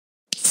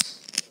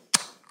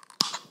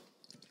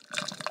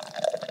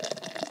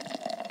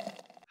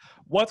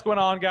What's going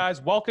on,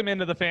 guys? Welcome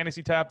into the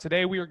Fantasy Tab.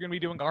 Today we are going to be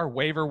doing our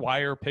waiver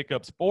wire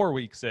pickups for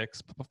Week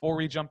 6. But before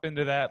we jump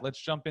into that, let's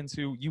jump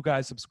into you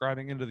guys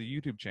subscribing into the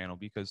YouTube channel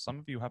because some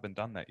of you haven't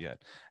done that yet.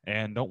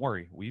 And don't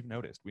worry, we've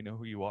noticed. We know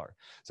who you are.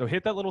 So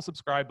hit that little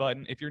subscribe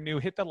button. If you're new,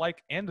 hit the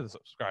like and the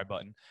subscribe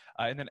button.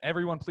 And then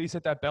everyone, please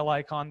hit that bell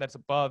icon that's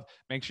above.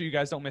 Make sure you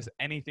guys don't miss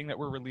anything that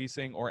we're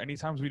releasing or any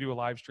times we do a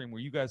live stream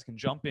where you guys can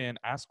jump in,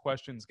 ask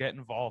questions, get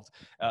involved,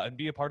 and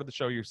be a part of the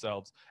show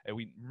yourselves. And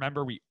we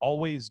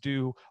always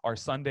do our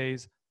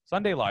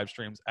Sunday live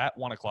streams at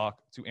 1 o'clock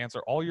to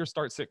answer all your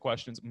start-sit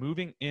questions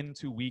moving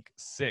into Week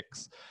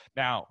 6.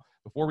 Now,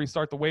 before we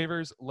start the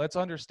waivers, let's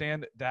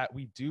understand that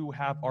we do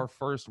have our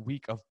first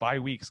week of bye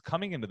weeks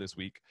coming into this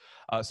week.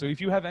 So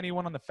if you have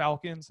anyone on the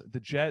Falcons, the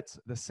Jets,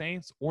 the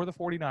Saints, or the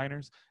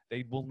 49ers,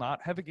 they will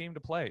not have a game to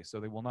play, so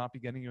they will not be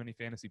getting you any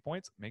fantasy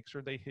points. Make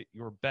sure they hit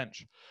your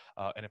bench.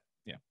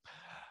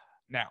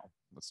 Now,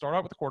 let's start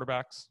out with the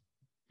quarterbacks.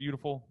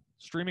 Beautiful.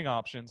 Streaming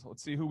options.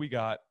 Let's see who we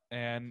got.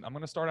 And I'm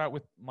going to start out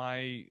with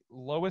my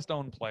lowest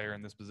owned player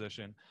in this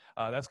position.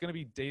 That's going to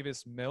be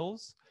Davis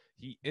Mills.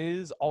 He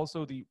is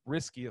also the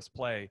riskiest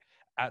play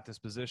at this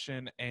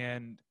position.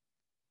 And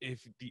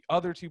if the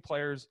other two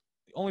players,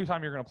 the only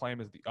time you're going to play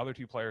him is the other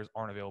two players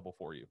aren't available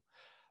for you.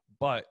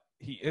 But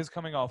he is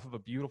coming off of a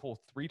beautiful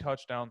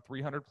 3-touchdown,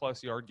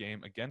 300-plus yard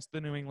game against the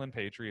New England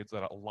Patriots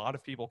that a lot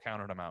of people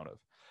counted him out of.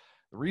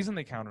 The reason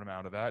they counted him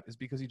out of that is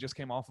because he just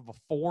came off of a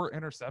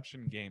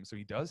 4-interception game. So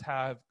he does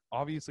have,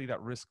 obviously, that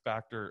risk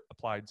factor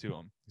applied to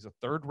him. He's a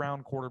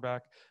third-round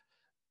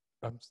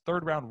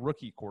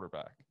rookie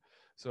quarterback.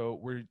 So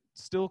we're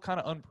still kind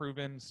of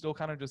unproven, still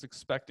kind of just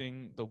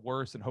expecting the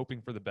worst and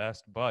hoping for the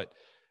best. But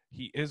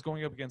he is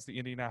going up against the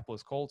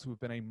Indianapolis Colts, who have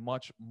been a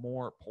much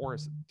more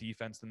porous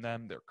defense than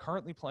them. They're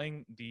currently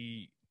playing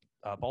the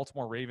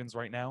Baltimore Ravens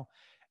right now.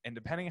 And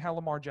depending on how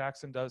Lamar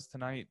Jackson does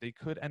tonight, they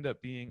could end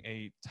up being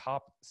a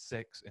top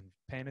 6 in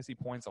fantasy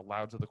points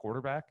allowed to the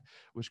quarterback,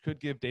 which could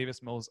give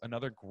Davis Mills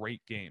another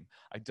great game.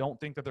 I don't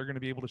think that they're going to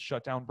be able to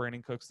shut down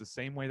Brandon Cooks the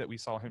same way that we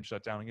saw him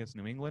shut down against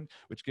New England,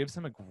 which gives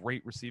him a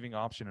great receiving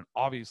option. And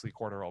obviously,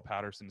 Cordarrelle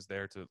Patterson's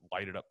there to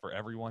light it up for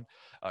everyone.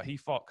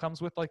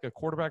 Comes with like a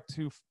quarterback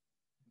 2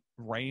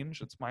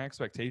 range. It's my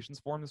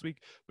expectations for him this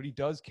week, but he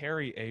does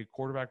carry a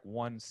quarterback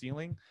 1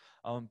 ceiling,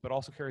 but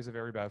also carries a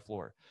very bad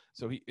floor.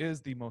 So he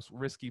is the most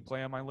risky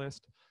play on my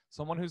list.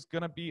 Someone who's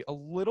going to be a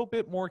little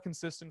bit more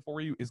consistent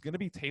for you is going to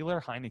be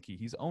Taylor Heineke.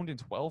 He's owned in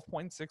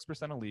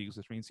 12.6% of leagues,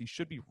 which means he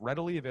should be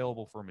readily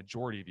available for a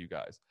majority of you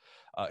guys.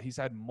 He's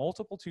had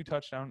multiple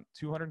 2-touchdown,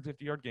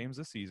 250-yard games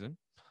this season,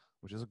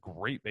 which is a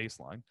great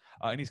baseline.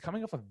 And he's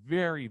coming off a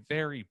very,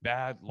 very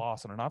bad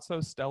loss on a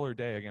not-so-stellar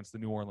day against the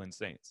New Orleans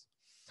Saints.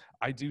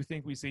 I do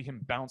think we see him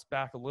bounce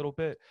back a little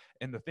bit.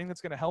 And the thing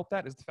that's going to help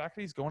that is the fact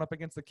that he's going up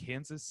against the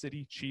Kansas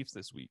City Chiefs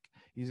this week.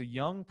 He's a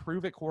young,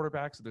 prove-it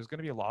quarterback, so there's going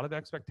to be a lot of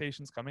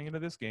expectations coming into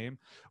this game.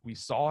 We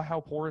saw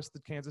how porous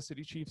the Kansas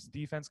City Chiefs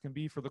defense can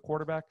be for the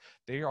quarterback.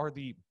 They are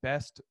the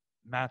best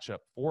matchup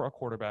for a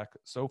quarterback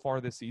so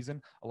far this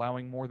season,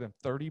 allowing more than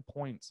 30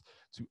 points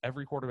to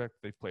every quarterback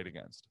they've played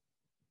against.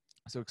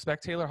 So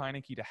expect Taylor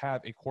Heineke to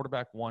have a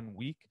quarterback 1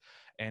 week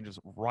and just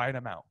ride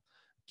him out.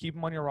 Keep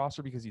him on your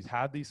roster because he's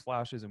had these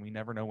flashes and we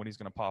never know when he's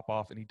going to pop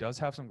off. And he does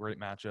have some great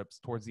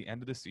matchups towards the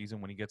end of the season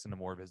when he gets into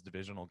more of his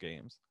divisional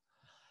games.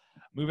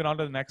 Moving on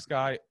to the next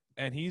guy,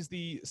 and he's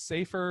the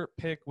safer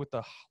pick with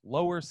the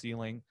lower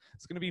ceiling.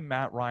 It's going to be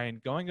Matt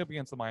Ryan going up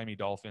against the Miami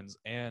Dolphins.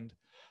 And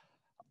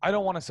I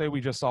don't want to say we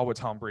just saw what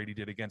Tom Brady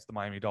did against the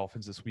Miami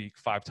Dolphins this week,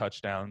 5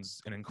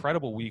 touchdowns, an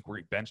incredible week where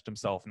he benched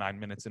himself 9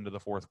 minutes into the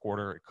fourth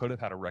quarter. It could have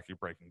had a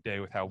record-breaking day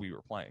with how we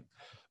were playing.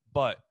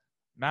 But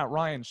Matt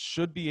Ryan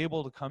should be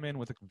able to come in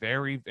with a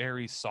very,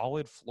 very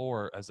solid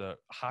floor as a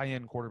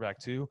high-end quarterback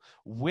too,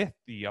 with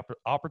the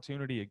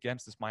opportunity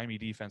against this Miami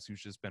defense,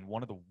 who's just been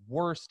one of the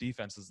worst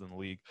defenses in the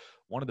league,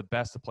 one of the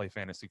best to play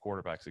fantasy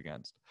quarterbacks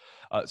against.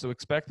 So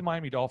expect the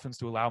Miami Dolphins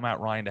to allow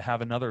Matt Ryan to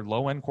have another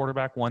low-end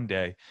quarterback one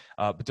day,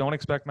 but don't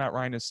expect Matt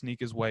Ryan to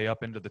sneak his way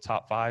up into the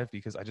top 5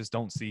 because I just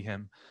don't see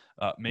him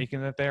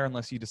making it there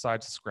unless he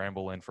decides to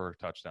scramble in for a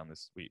touchdown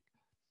this week.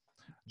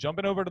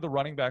 Jumping over to the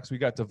running backs, we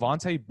got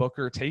Devontae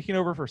Booker taking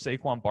over for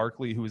Saquon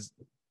Barkley, who is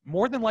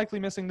more than likely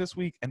missing this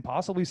week and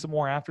possibly some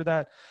more after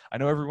that. I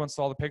know everyone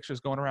saw the pictures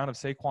going around of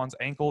Saquon's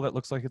ankle that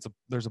looks like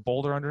there's a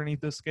boulder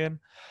underneath the skin.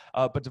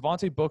 But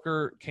Devontae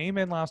Booker came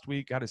in last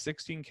week, got his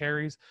 16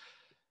 carries.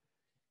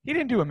 He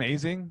didn't do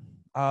amazing.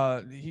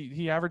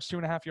 He averaged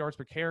 2.5 yards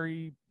per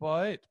carry,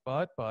 but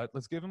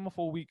let's give him a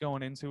full week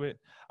going into it.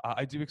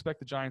 I do expect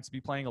the Giants to be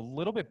playing a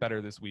little bit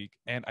better this week,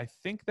 and I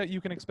think that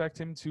you can expect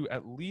him to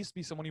at least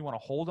be someone you want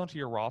to hold onto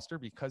your roster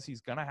because he's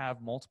going to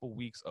have multiple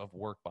weeks of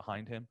work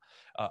behind him.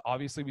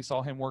 Obviously, we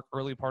saw him work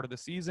early part of the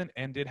season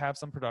and did have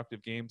some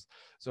productive games,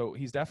 so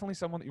he's definitely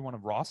someone that you want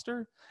to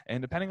roster,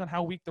 and depending on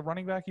how weak the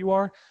running back you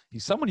are,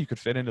 he's someone you could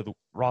fit into the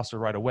roster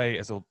right away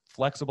as a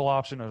flexible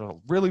option, as a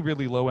really,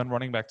 really low-end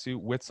running back too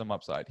with some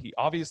upside. He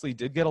obviously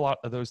did get a lot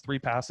of those 3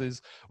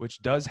 passes,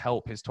 which does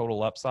help his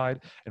total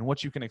upside and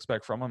what you can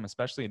expect from him,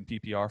 especially in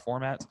PPR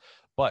formats.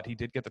 But he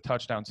did get the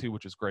touchdown too,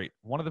 which is great.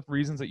 One of the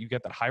reasons that you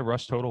get that high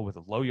rush total with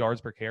low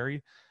yards per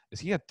carry is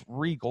he had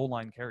 3 goal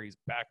line carries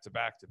back to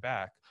back to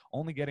back,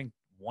 only getting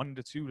 1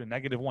 to 2 to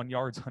 -1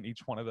 yards on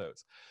each one of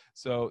those.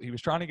 So he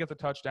was trying to get the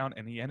touchdown,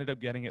 and he ended up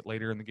getting it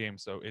later in the game.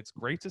 So it's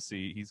great to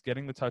see he's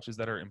getting the touches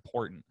that are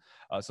important.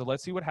 So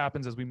let's see what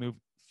happens as we move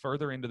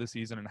further into the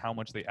season and how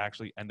much they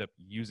actually end up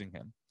using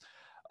him.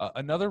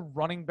 Another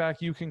running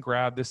back you can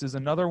grab. This is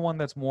another one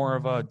that's more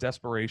of a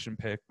desperation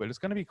pick, but it's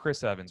going to be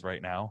Chris Evans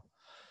right now.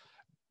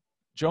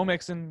 Joe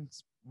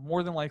Mixon's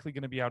more than likely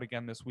going to be out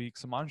again this week.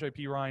 Samaje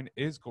Perine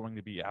is going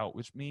to be out,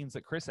 which means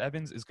that Chris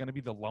Evans is going to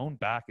be the lone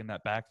back in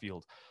that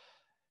backfield.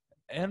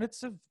 And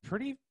it's a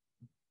pretty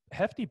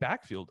hefty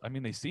backfield. I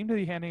mean, they seem to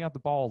be handing out the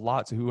ball a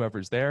lot to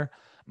whoever's there.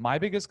 My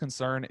biggest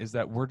concern is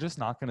that we're just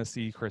not going to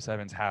see Chris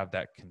Evans have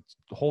that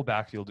whole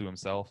backfield to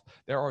himself.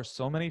 There are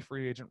so many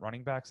free agent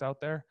running backs out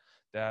there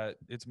that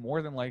it's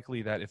more than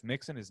likely that if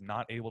Mixon is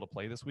not able to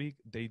play this week,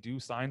 they do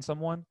sign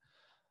someone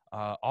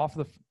off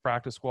the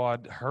practice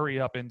squad, hurry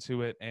up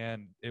into it,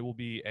 and it will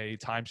be a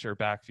timeshare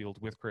backfield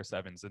with Chris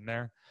Evans in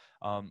there.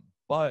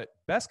 But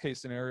best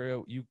case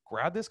scenario, you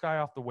grab this guy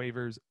off the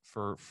waivers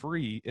for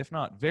free, if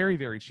not very,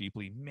 very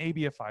cheaply,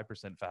 maybe a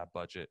 5% fab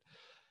budget.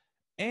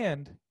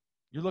 And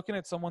you're looking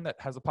at someone that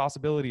has a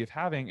possibility of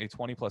having a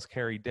 20-plus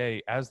carry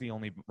day as the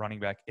only running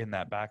back in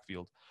that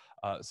backfield.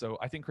 So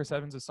I think Chris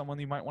Evans is someone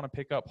you might want to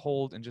pick up,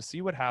 hold, and just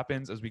see what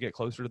happens as we get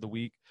closer to the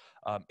week.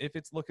 If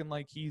it's looking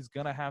like he's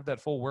going to have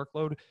that full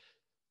workload,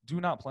 do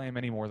not play him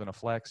any more than a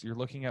flex. You're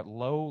looking at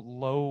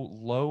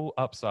low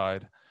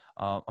upside.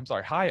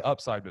 High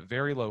upside, but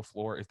very low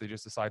floor if they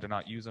just decide to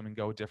not use them and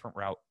go a different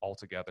route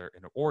altogether,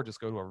 or just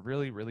go to a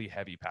really, really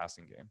heavy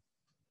passing game.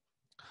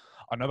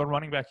 Another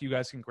running back you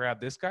guys can grab.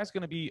 This guy's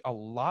going to be a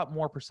lot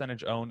more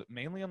percentage owned,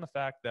 mainly on the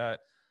fact that,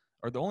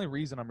 or the only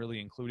reason I'm really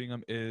including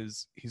him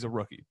is he's a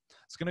rookie.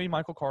 It's going to be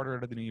Michael Carter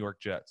out of the New York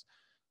Jets.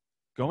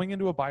 Going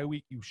into a bye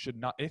week, you should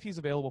not, if he's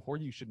available for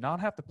you, you should not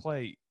have to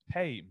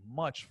pay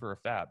much for a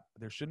fab.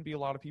 There shouldn't be a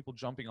lot of people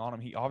jumping on him.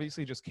 He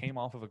obviously just came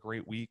off of a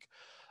great week.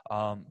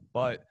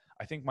 But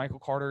I think Michael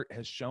Carter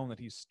has shown that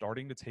he's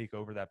starting to take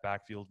over that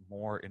backfield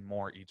more and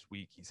more each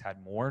week. He's had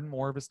more and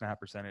more of a snap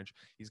percentage.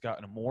 He's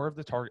gotten more of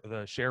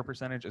the share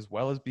percentage, as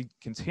well as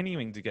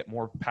continuing to get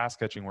more pass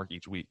catching work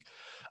each week.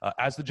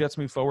 As the Jets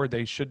move forward,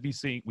 we should be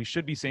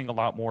seeing a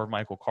lot more of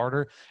Michael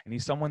Carter, and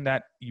he's someone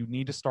that you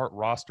need to start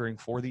rostering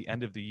for the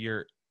end of the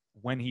year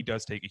when he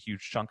does take a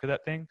huge chunk of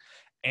that thing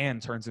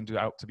and turns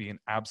out to be an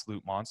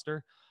absolute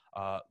monster.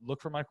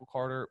 Look for Michael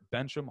Carter,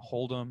 bench him,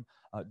 hold him.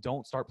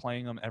 Don't start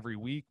playing him every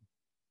week.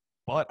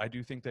 But I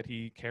do think that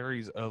he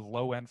carries a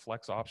low-end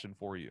flex option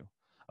for you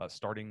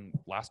starting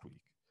last week.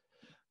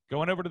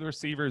 Going over to the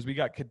receivers, we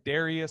got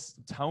Kadarius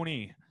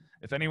Toney.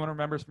 If anyone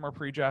remembers from our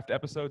pre-draft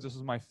episodes, this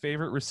was my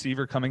favorite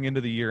receiver coming into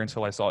the year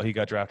until I saw he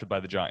got drafted by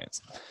the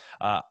Giants.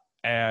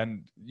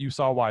 And you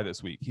saw why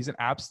this week. He's an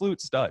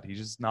absolute stud. He's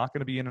just not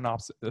going to be in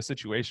a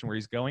situation where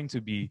he's going to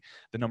be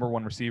the number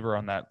 1 receiver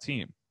on that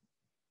team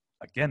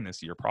again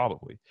this year,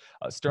 probably.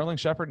 Sterling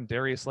Shepard and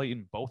Darius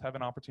Slayton both have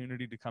an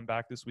opportunity to come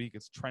back this week.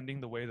 It's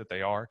trending the way that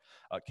they are.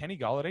 Kenny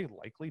Golladay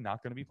likely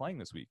not going to be playing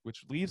this week,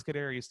 which leaves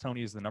Kadarius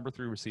Toney as the number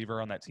 3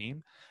 receiver on that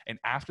team. And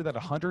after that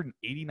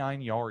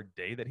 189-yard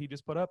day that he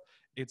just put up,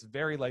 it's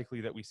very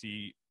likely that we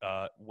see,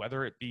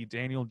 whether it be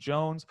Daniel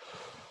Jones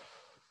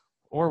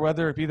or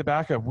whether it be the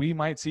backup, we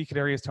might see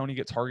Kadarius Toney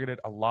get targeted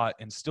a lot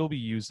and still be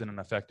used in an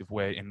effective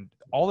way. And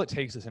all it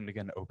takes is him to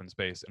get into open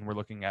space, and we're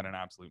looking at an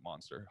absolute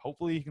monster.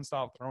 Hopefully he can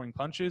stop throwing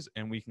punches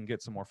and we can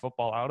get some more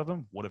football out of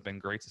him. Would have been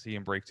great to see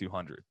him break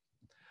 200.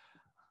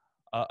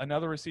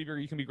 Another receiver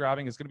you can be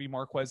grabbing is going to be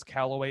Marquez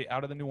Callaway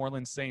out of the New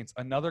Orleans Saints,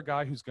 another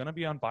guy who's going to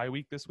be on bye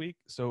week this week.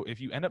 So if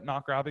you end up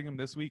not grabbing him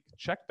this week,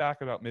 check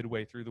back about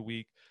midway through the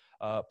week.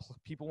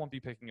 People won't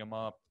be picking him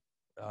up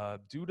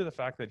due to the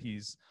fact that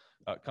he's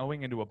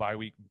going into a bye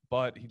week,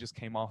 but he just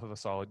came off of a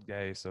solid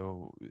day,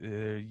 so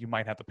you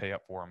might have to pay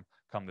up for him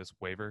come this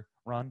waiver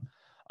run.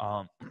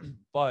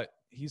 But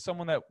he's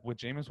someone that, with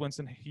Jameis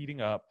Winston heating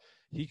up,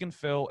 he can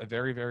fill a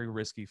very, very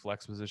risky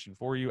flex position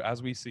for you.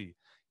 As we see,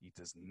 he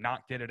does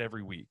not get it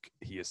every week.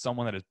 He is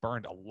someone that has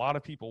burned a lot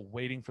of people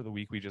waiting for the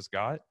week we just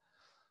got.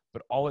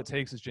 But all it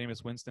takes is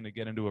Jameis Winston to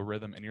get into a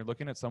rhythm, and you're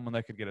looking at someone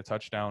that could get a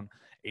touchdown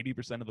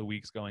 80% of the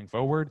weeks going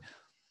forward,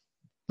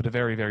 but a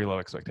very, very low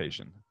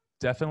expectation.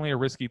 Definitely a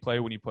risky play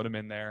when you put him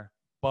in there,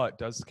 but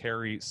does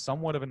carry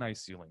somewhat of a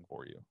nice ceiling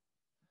for you.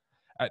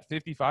 At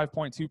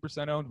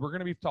 55.2% owned, we're going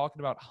to be talking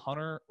about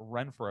Hunter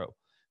Renfrow,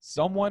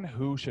 someone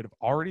who should have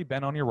already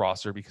been on your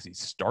roster because he's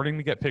starting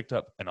to get picked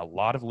up in a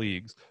lot of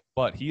leagues,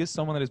 but he is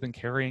someone that has been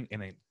carrying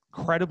an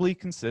incredibly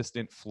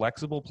consistent,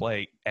 flexible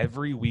play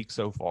every week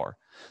so far.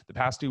 The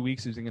past 2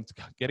 weeks, he's been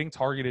getting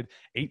targeted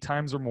 8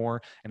 times or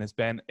more and has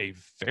been a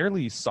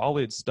fairly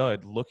solid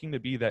stud, looking to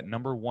be that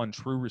number 1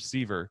 true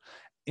receiver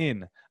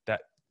in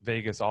that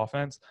Vegas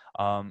offense.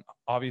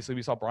 Obviously,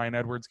 we saw Bryan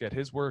Edwards get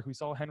his work. We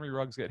saw Henry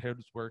Ruggs get his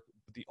work.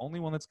 but the only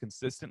one that's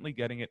consistently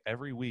getting it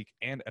every week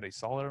and at a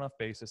solid enough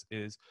basis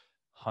is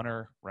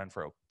Hunter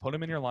Renfrow. Put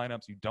him in your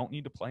lineups. You don't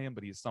need to play him,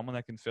 but he's someone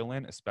that can fill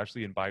in,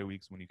 especially in bye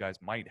weeks when you guys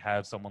might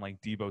have someone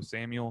like Deebo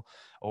Samuel,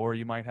 or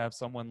you might have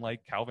someone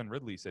like Calvin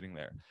Ridley sitting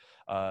there.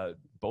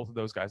 Both of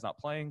those guys not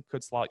playing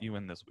could slot you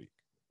in this week.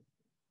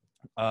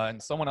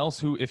 And someone else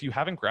who, if you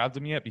haven't grabbed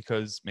him yet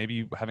because maybe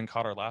you haven't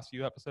caught our last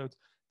few episodes,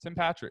 Tim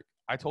Patrick.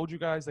 I told you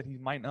guys that he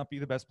might not be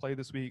the best play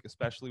this week,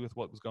 especially with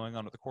what was going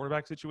on with the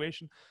quarterback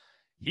situation.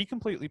 He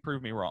completely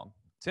proved me wrong.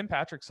 Tim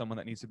Patrick's someone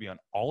that needs to be on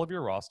all of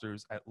your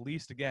rosters, at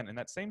least, again, in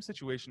that same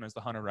situation as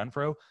the Hunter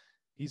Renfrow.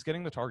 He's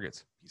getting the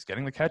targets. He's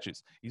getting the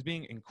catches. He's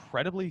being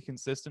incredibly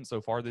consistent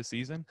so far this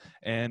season.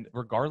 And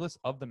regardless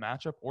of the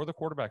matchup or the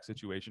quarterback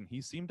situation,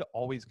 he seemed to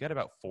always get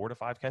about 4 to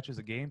 5 catches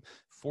a game,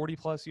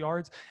 40-plus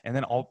yards, and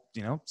then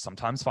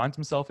sometimes finds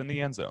himself in the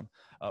end zone.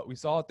 We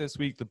saw it this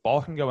week. The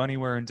ball can go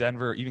anywhere in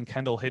Denver. Even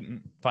Kendall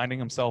Hinton finding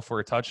himself for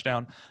a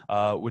touchdown,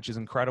 which is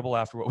incredible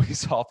after what we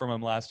saw from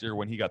him last year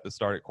when he got the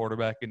start at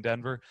quarterback in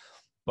Denver.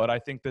 But I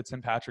think that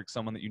Tim Patrick's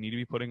someone that you need to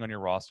be putting on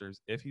your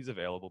rosters if he's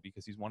available,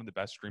 because he's one of the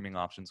best streaming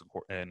options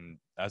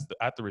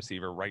at the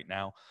receiver right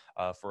now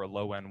for a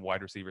low-end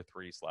wide receiver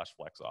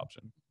 3/flex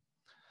option.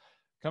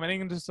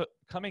 Coming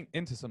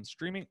into some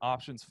streaming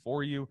options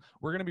for you,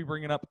 we're going to be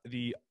bringing up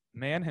the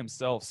man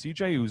himself,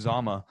 CJ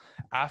Uzomah,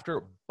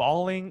 after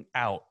balling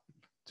out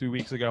 2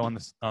 weeks ago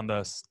on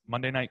the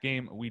Monday night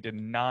game. We did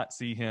not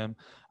see him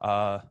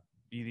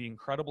be the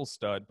incredible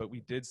stud, but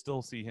we did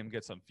still see him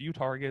get some few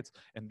targets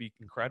and be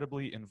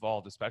incredibly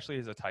involved, especially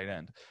as a tight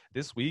end.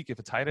 This week, if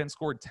a tight end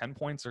scored 10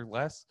 points or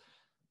less,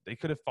 they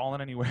could have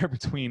fallen anywhere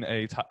between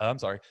they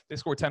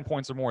scored 10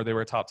 points or more. They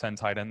were a top 10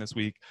 tight end this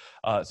week.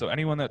 So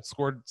anyone that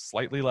scored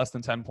slightly less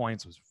than 10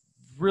 points was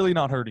really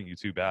not hurting you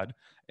too bad.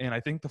 And I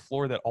think the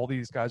floor that all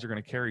these guys are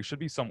going to carry should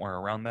be somewhere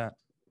around that.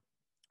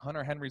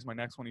 Hunter Henry's my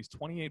next one. He's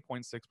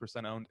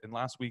 28.6% owned. And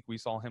last week we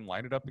saw him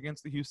line it up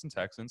against the Houston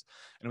Texans.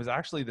 And it was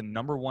actually the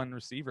number 1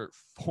 receiver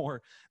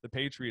for the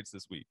Patriots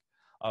this week.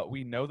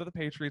 We know that the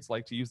Patriots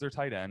like to use their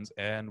tight ends,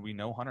 and we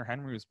know Hunter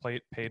Henry was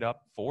paid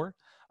up for.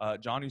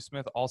 Jonnu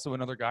Smith, also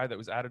another guy that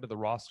was added to the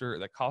roster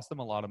that cost them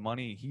a lot of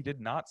money. He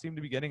did not seem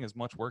to be getting as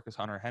much work as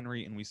Hunter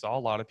Henry, and we saw a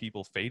lot of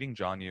people fading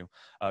Jonnu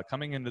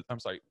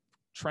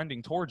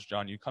trending towards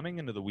Jonnu coming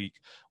into the week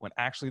when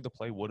actually the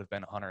play would have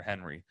been Hunter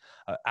Henry.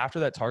 After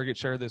that target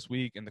share this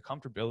week and the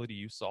comfortability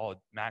you saw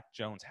Mac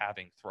Jones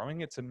having,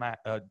 throwing it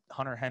to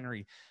Hunter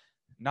Henry,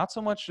 not so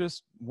much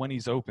just when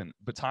he's open,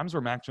 but times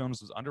where Mac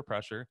Jones was under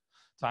pressure,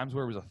 times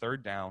where it was a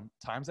third down,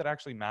 times that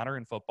actually matter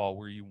in football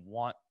where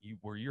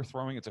you're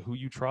throwing it to who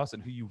you trust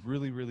and who you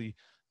really, really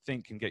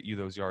think can get you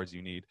those yards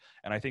you need.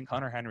 And I think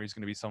Hunter Henry is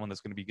going to be someone that's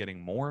going to be getting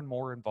more and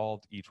more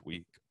involved each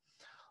week.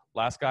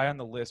 Last guy on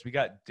the list, we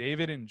got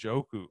David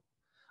Njoku,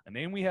 a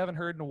name we haven't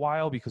heard in a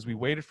while because we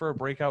waited for a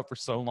breakout for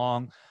so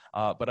long.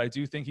 But I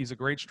do think he's a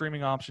great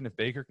streaming option if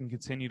Baker can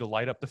continue to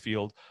light up the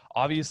field.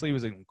 Obviously, it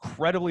was an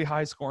incredibly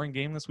high-scoring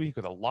game this week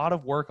with a lot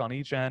of work on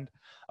each end.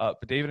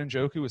 But David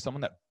Njoku was someone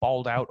that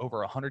balled out over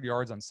 100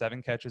 yards on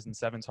 7 catches and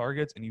 7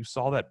 targets, and you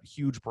saw that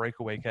huge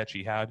breakaway catch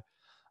he had.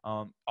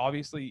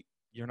 Obviously,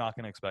 you're not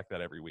going to expect that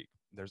every week.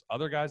 There's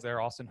other guys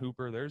there, Austin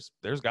Hooper.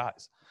 There's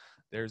guys.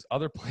 There's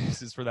other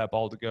places for that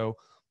ball to go.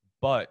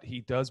 But he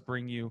does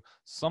bring you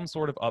some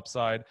sort of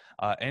upside.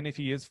 And if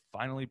he is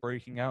finally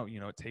breaking out,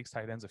 it takes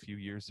tight ends a few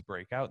years to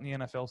break out in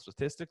the NFL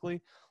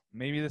statistically.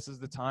 Maybe this is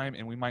the time,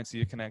 and we might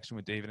see a connection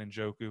with David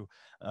Njoku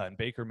and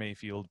Baker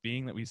Mayfield,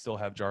 being that we still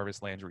have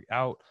Jarvis Landry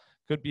out.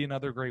 Could be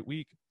another great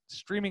week.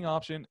 Streaming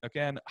option,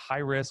 again, high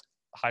risk,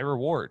 high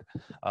reward.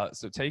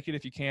 So take it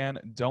if you can,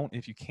 don't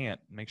if you can't.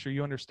 Make sure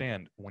you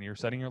understand when you're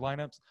setting your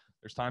lineups,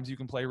 there's times you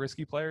can play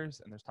risky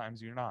players, and there's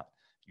times you're not.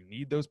 If you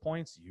need those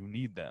points, you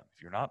need them.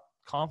 If you're not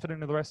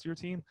confident in the rest of your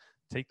team,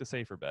 take the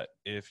safer bet.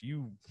 If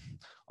you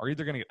are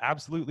either going to get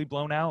absolutely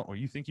blown out or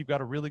you think you've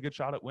got a really good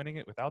shot at winning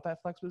it without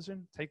that flex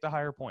position, take the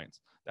higher points.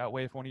 That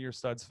way, if one of your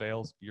studs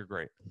fails, you're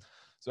great.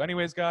 So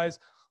anyways, guys,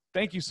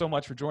 thank you so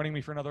much for joining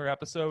me for another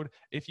episode.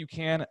 If you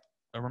can,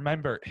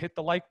 remember, hit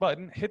the like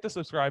button, hit the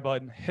subscribe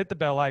button, hit the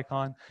bell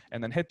icon,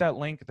 and then hit that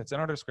link that's in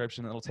our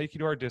description. It'll take you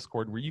to our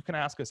Discord where you can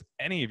ask us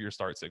any of your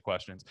start-sit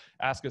questions,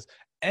 ask us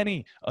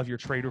any of your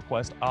trade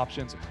request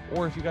options,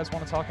 or if you guys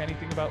want to talk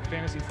anything about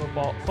fantasy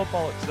football,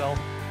 football itself,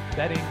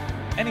 betting,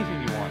 anything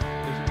you want,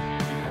 there's a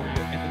community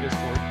for you in the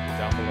Discord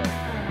down below.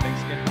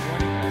 Thanks again for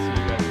joining